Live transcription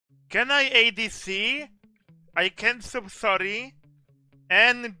Can I ADC? I can't sub sorry.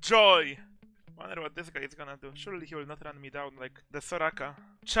 Enjoy. Wonder what this guy is gonna do. Surely he will not run me down like the Soraka.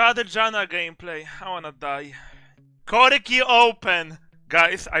 Chad Jana gameplay. I wanna die. Korki open.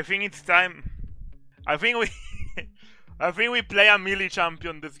 Guys, I think it's time. I think we play a melee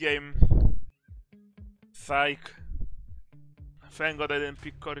champion this game. Psych. Thank God I didn't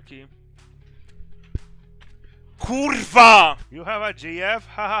pick Korki. Kurwa! You have a GF?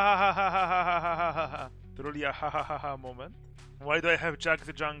 Ha ha ha ha ha ha ha ha ha ha. Truly a ha ha ha ha moment. Why do I have Jack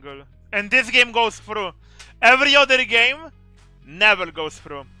the jungle? And this game goes through. Every other game never goes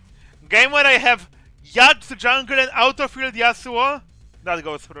through. Game where I have Jack the jungle and autofield Yasuo, that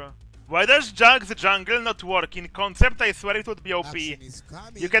goes through. Why does Jack the jungle not work? In concept, I swear it would be OP.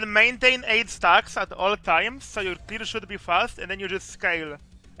 You can maintain 8 stacks at all times, so your clear should be fast, and then you just scale.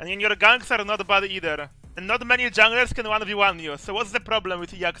 And then your ganks are not bad either. And not many junglers can 1v1 you, so what's the problem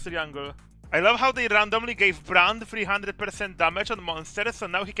with Jack's jungle? I love how they randomly gave Brand 300% damage on monsters, so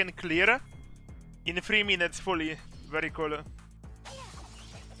now he can clear in 3 minutes fully. Very cool.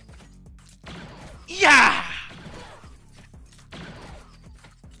 Yeah!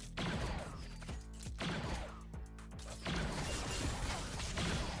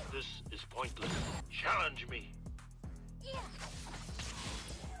 This is pointless. Challenge me.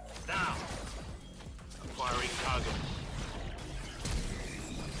 Now. Acquiring targets.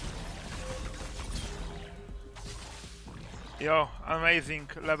 Yo, amazing,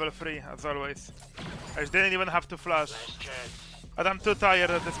 level 3 as always. I didn't even have to flash. But I'm too tired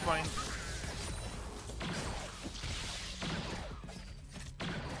at this point.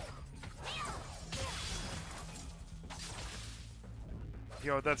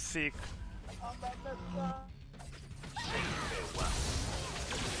 Yo, that's sick.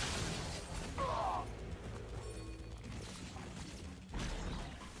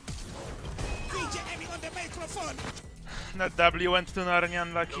 That W went to Narnia,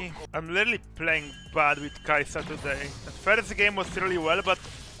 unlucky. I'm literally playing bad with Kai'Sa today. The first game was really well, but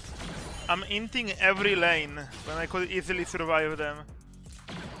I'm inting every lane when I could easily survive them.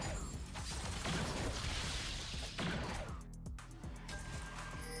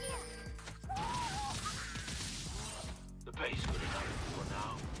 The base good enough for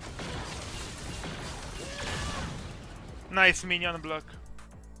now. Nice minion block.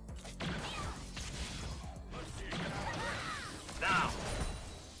 Now.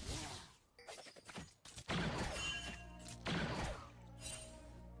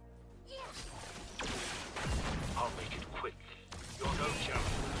 I'll make it quick. You're no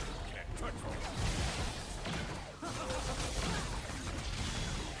challenge. Can't touch me.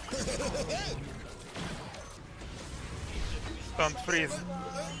 Don't freeze.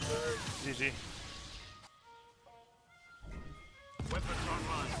 GG. Weapons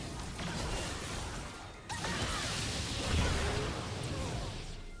online.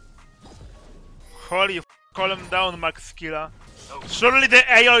 Holy f, call him down, Max Killa. Surely the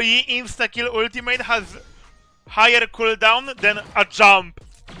AoE insta-kill ultimate has higher cooldown than a jump.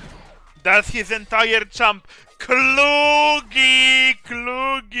 That's his entire jump. Klugi!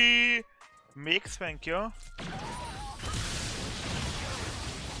 Klugi! Mix, thank you. I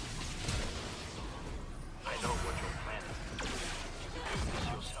know what your plan is. You can do this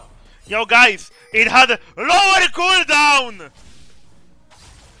yourself. Yo guys, it had lower cooldown!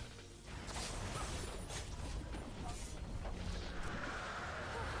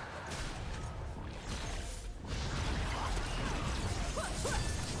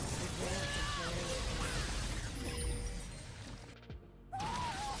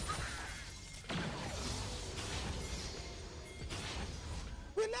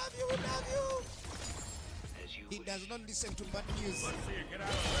 We love you, we love you! As you He wish. does not listen to bad news. Let's see you get out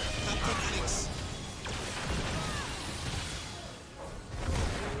of Captain Alex.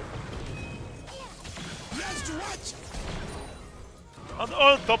 He has to watch! Not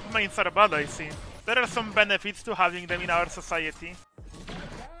all top mains are bad, I see. There are some benefits to having them in our society.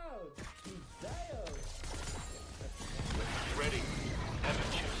 Ready.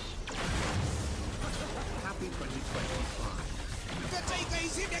 Amateurs. Happy 2025. The Tiger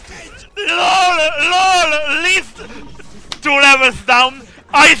is in the cage! LOL! List! 2 levels down,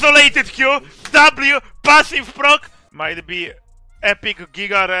 isolated Q, W, passive proc. Might be epic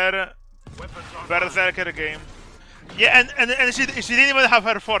giga rare Weapons online. berserker game. Yeah, and she didn't even have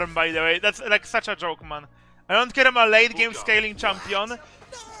her form, by the way. That's like such a joke, man. I don't care, I'm a late game scaling champion.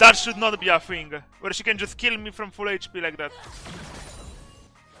 That should not be a thing, where she can just kill me from full HP like that.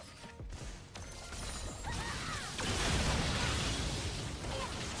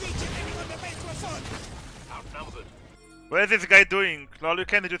 Feature anyone the microphone! Outnumbered. What is this guy doing? Lol, you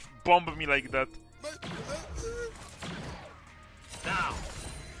can't just bomb me like that. Now,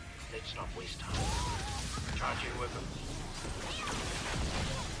 let's not waste time. Charging weapons.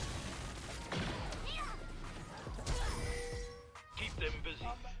 Keep them busy.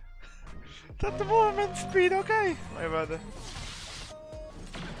 That movement speed, okay. My bad.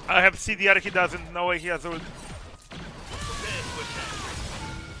 I have CDR, he doesn't. No way he has ult. Prepare to attack.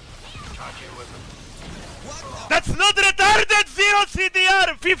 Charging weapons. That's not retarded! 0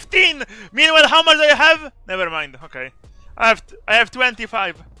 CDR! 15! Meanwhile, how much do I have? Never mind, okay. I have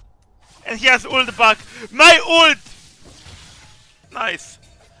 25. And he has ult back. My ult! Nice.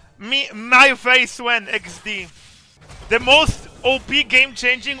 My face when XD. The most OP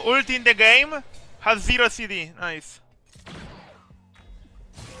game-changing ult in the game has 0 CD. Nice.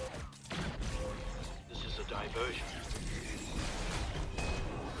 This is a diversion.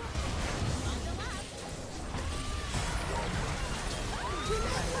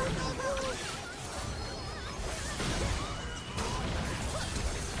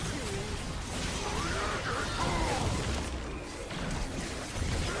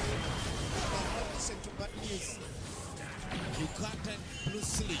 Listen to bad news. You can't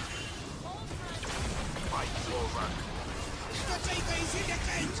Bruce Lee. Fight or run. The tiger is in the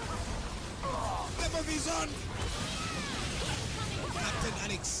cage. The movie's on. Captain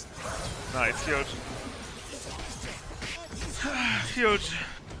Alex. Nice, huge. Huge.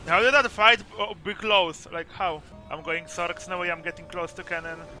 How did that fight be close? Like how? I'm going Sorks, no way I'm getting close to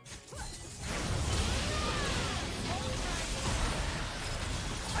cannon.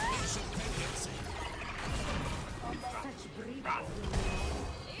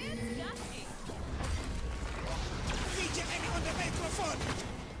 DJ Emmy on the microphone.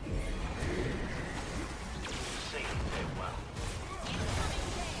 Say farewell.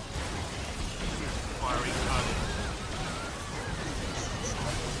 Firing target.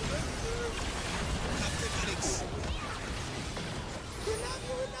 Captain Alex. We love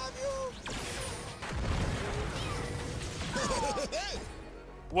you, we love you.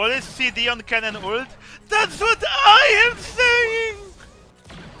 What is CD on cannon ult? That's what I am saying!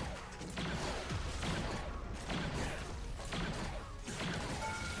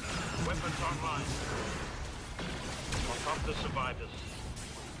 Weapons online. Lock up the survivors.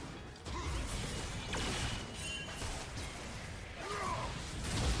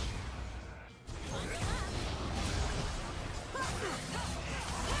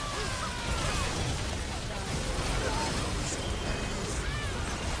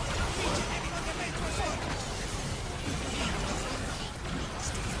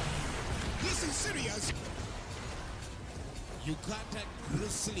 This is serious. You can't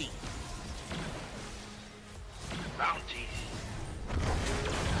Bruce Lee. Bounty.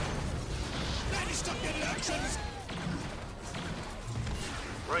 Let me stop your actions.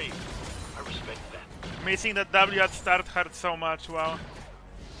 Brave. I respect that. Missing that W at start hurt so much, wow.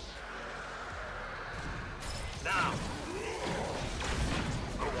 Now.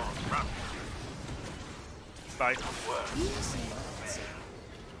 Go on, run. Bye. Work.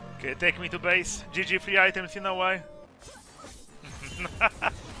 Okay, take me to base. GG free items, you know why? This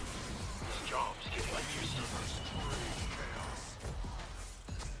job's getting useless.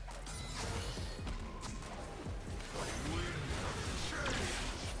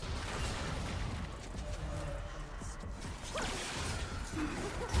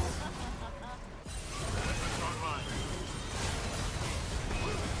 Online.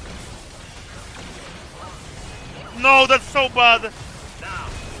 No, that's so bad! Now.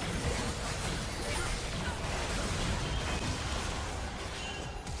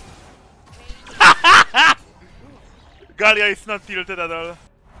 Gallia is not tilted at all.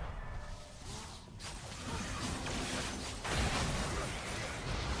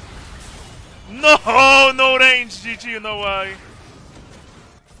 No, no range, GG, you know why.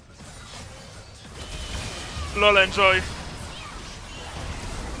 Lol, enjoy.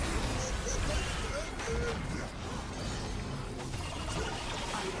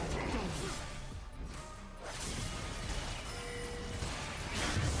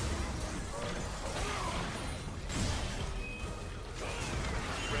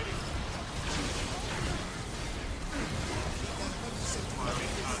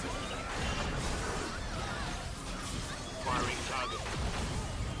 Firing target.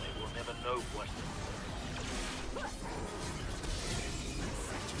 They will never know what.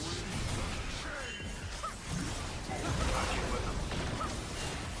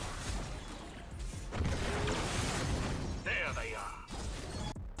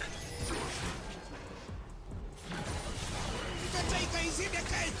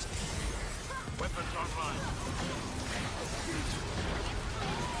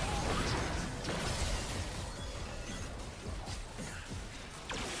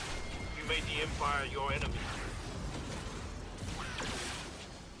 Fire your enemy.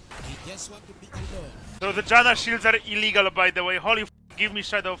 He just want to be alone. So the Janna shields are illegal, by the way. Holy f, give me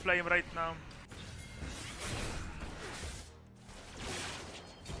Shadow Flame right now.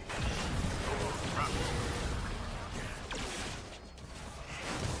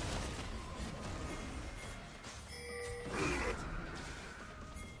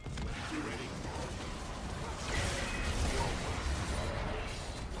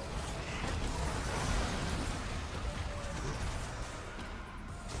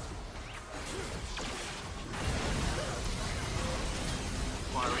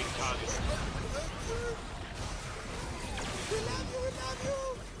 Firing target. We love you, we love you.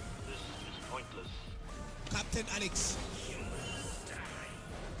 This is pointless. Captain Alex.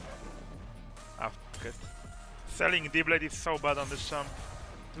 Ah, f it. Selling D-Blade is so bad on this champ.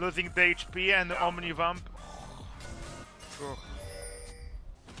 Losing the HP and Omni Vamp. Ugh.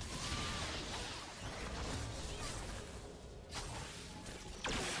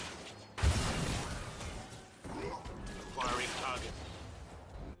 Firing target.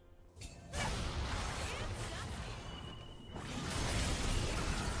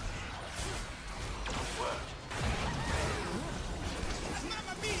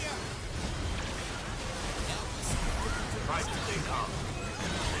 Mamma mia. Try to stay calm.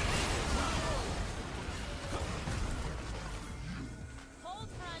 Hold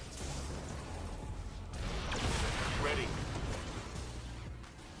front. Ready.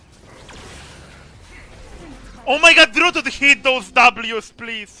 Oh my god, Drututt, hit those W's,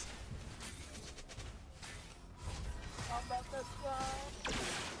 please.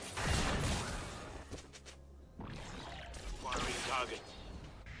 Firing target.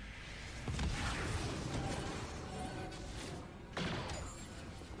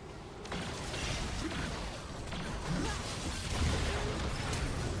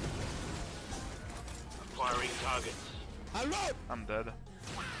 Firing target. Alone. I'm dead.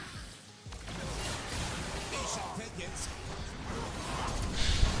 Nation vengeance.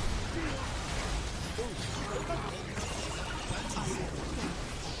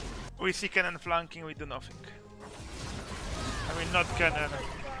 We see cannon flanking, we do nothing. I mean, not cannon.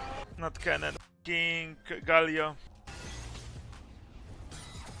 Not cannon. King Galio.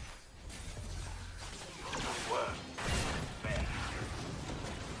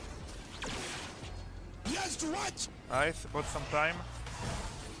 Just watch. Nice, bought some time.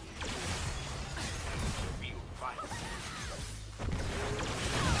 Real fight.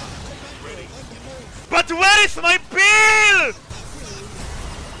 But where is my bill?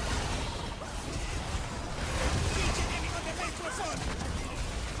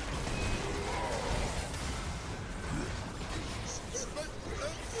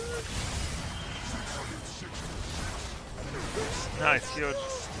 Nice, huge.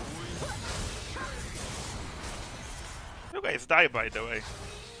 You guys die, by the way.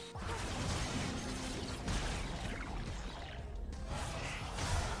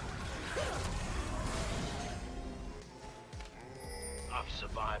 I've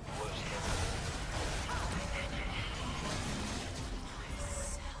survived worse than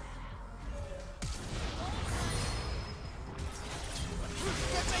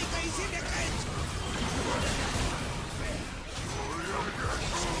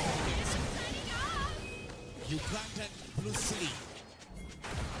Ugandan Blue City.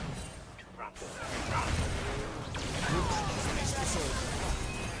 Uganda's next episode.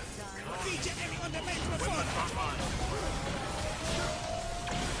 Feature Emmy on the microphone.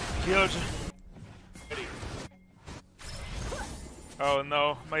 Huge. Oh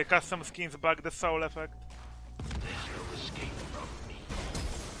no, my custom skins bug the soul effect. there's no escape from me.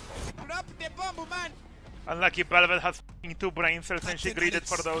 Drop the bomb, man. Unlucky Velvet has f***ing 2 brain cells and she greeded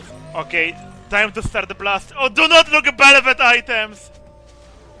for those. Okay, time to start the blast. Oh, do not look at Velvet items!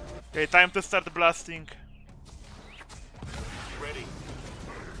 Okay, time to start blasting. Ready.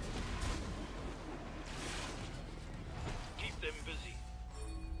 Keep them busy.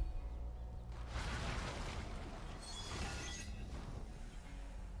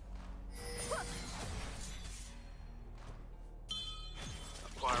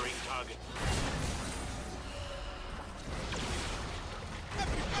 Acquiring target.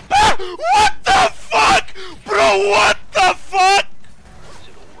 Ah! What the fuck? Bro, what the fuck? What's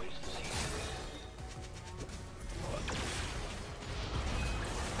it always the same?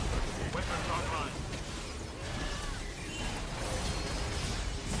 Weapons online.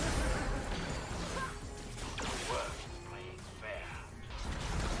 Work playing fair.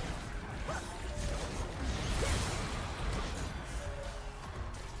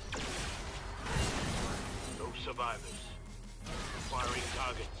 No survivors. Acquiring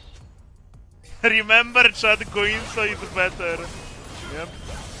targets. Remember, chat, Guinso is better. Yep.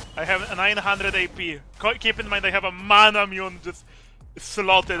 I have 900 AP. Keep in mind I have a mana mune just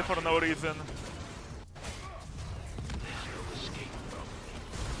slotted for no reason.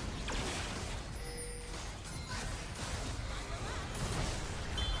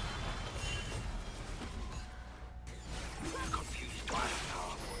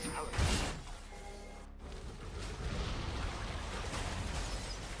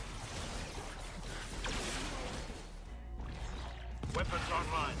 Weapons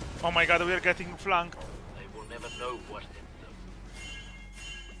online. Oh my god, we are getting flanked. They will never know what hit them.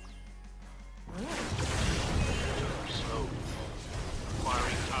 Slow.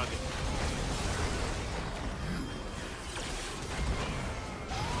 Acquiring target.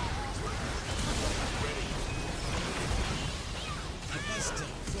 Ready. The master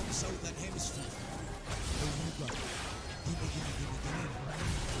from Southern Hemisphere. The Ruger. Gimme.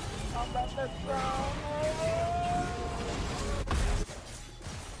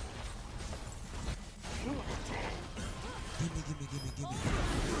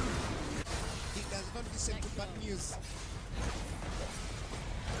 It does not listen to bad news.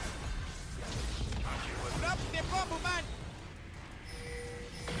 Drop the bomb, man!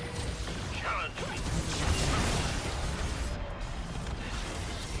 Challenge me.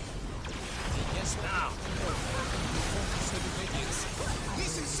 Yes, Now.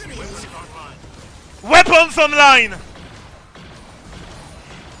 This is serious. Weapons online. Weapons online!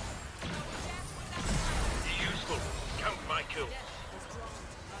 Useful. Count my kill.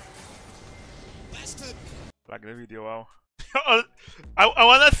 Bastard! Flag the video, wow. I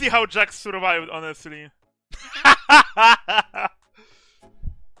wanna see how Jack survived, honestly.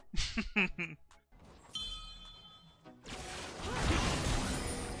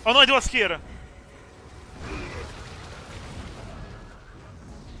 Oh no, it was here!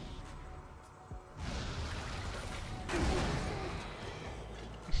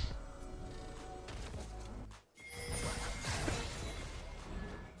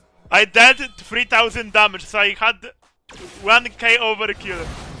 I dealt 3000 damage, so I had 1k overkill.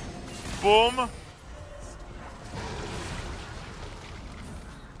 Boom.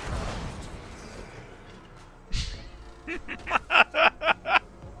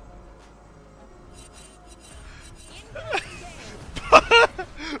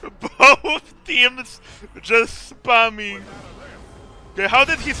 Both teams just spamming. Okay, how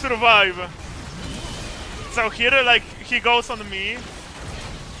did he survive? So here, like, he goes on me.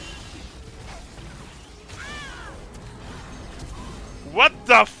 What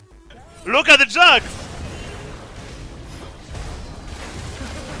the f- Look at the jugs!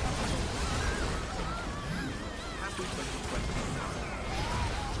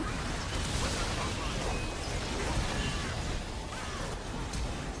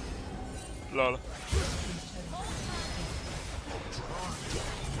 Lol.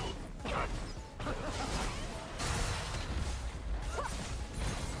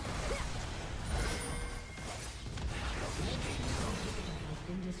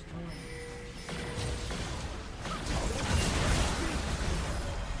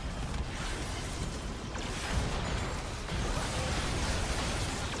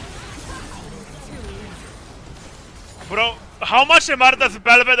 Bro, how much MR does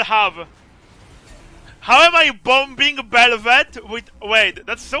Belvet have? How am I bombing Belvet with... Wait,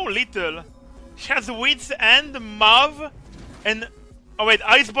 that's so little. She has Wits and Mav and... Oh wait,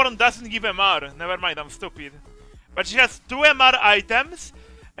 Iceborne doesn't give MR. Never mind, I'm stupid. But she has 2 MR items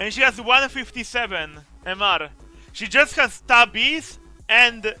and she has 157 MR. She just has Tabbies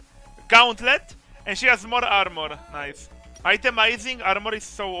and Gauntlet and she has more armor. Nice. Itemizing armor is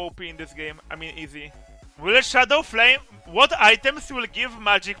so OP in this game. I mean, easy. Will Shadow Flame... What items will give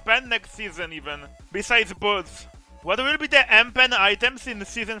Magic Pen next season even? Besides boots. What will be the M-Pen items in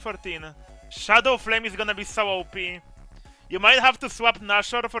season 14? Shadow Flame is gonna be so OP. You might have to swap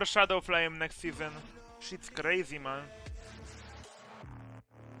Nashor for Shadow Flame next season. Shit's crazy, man.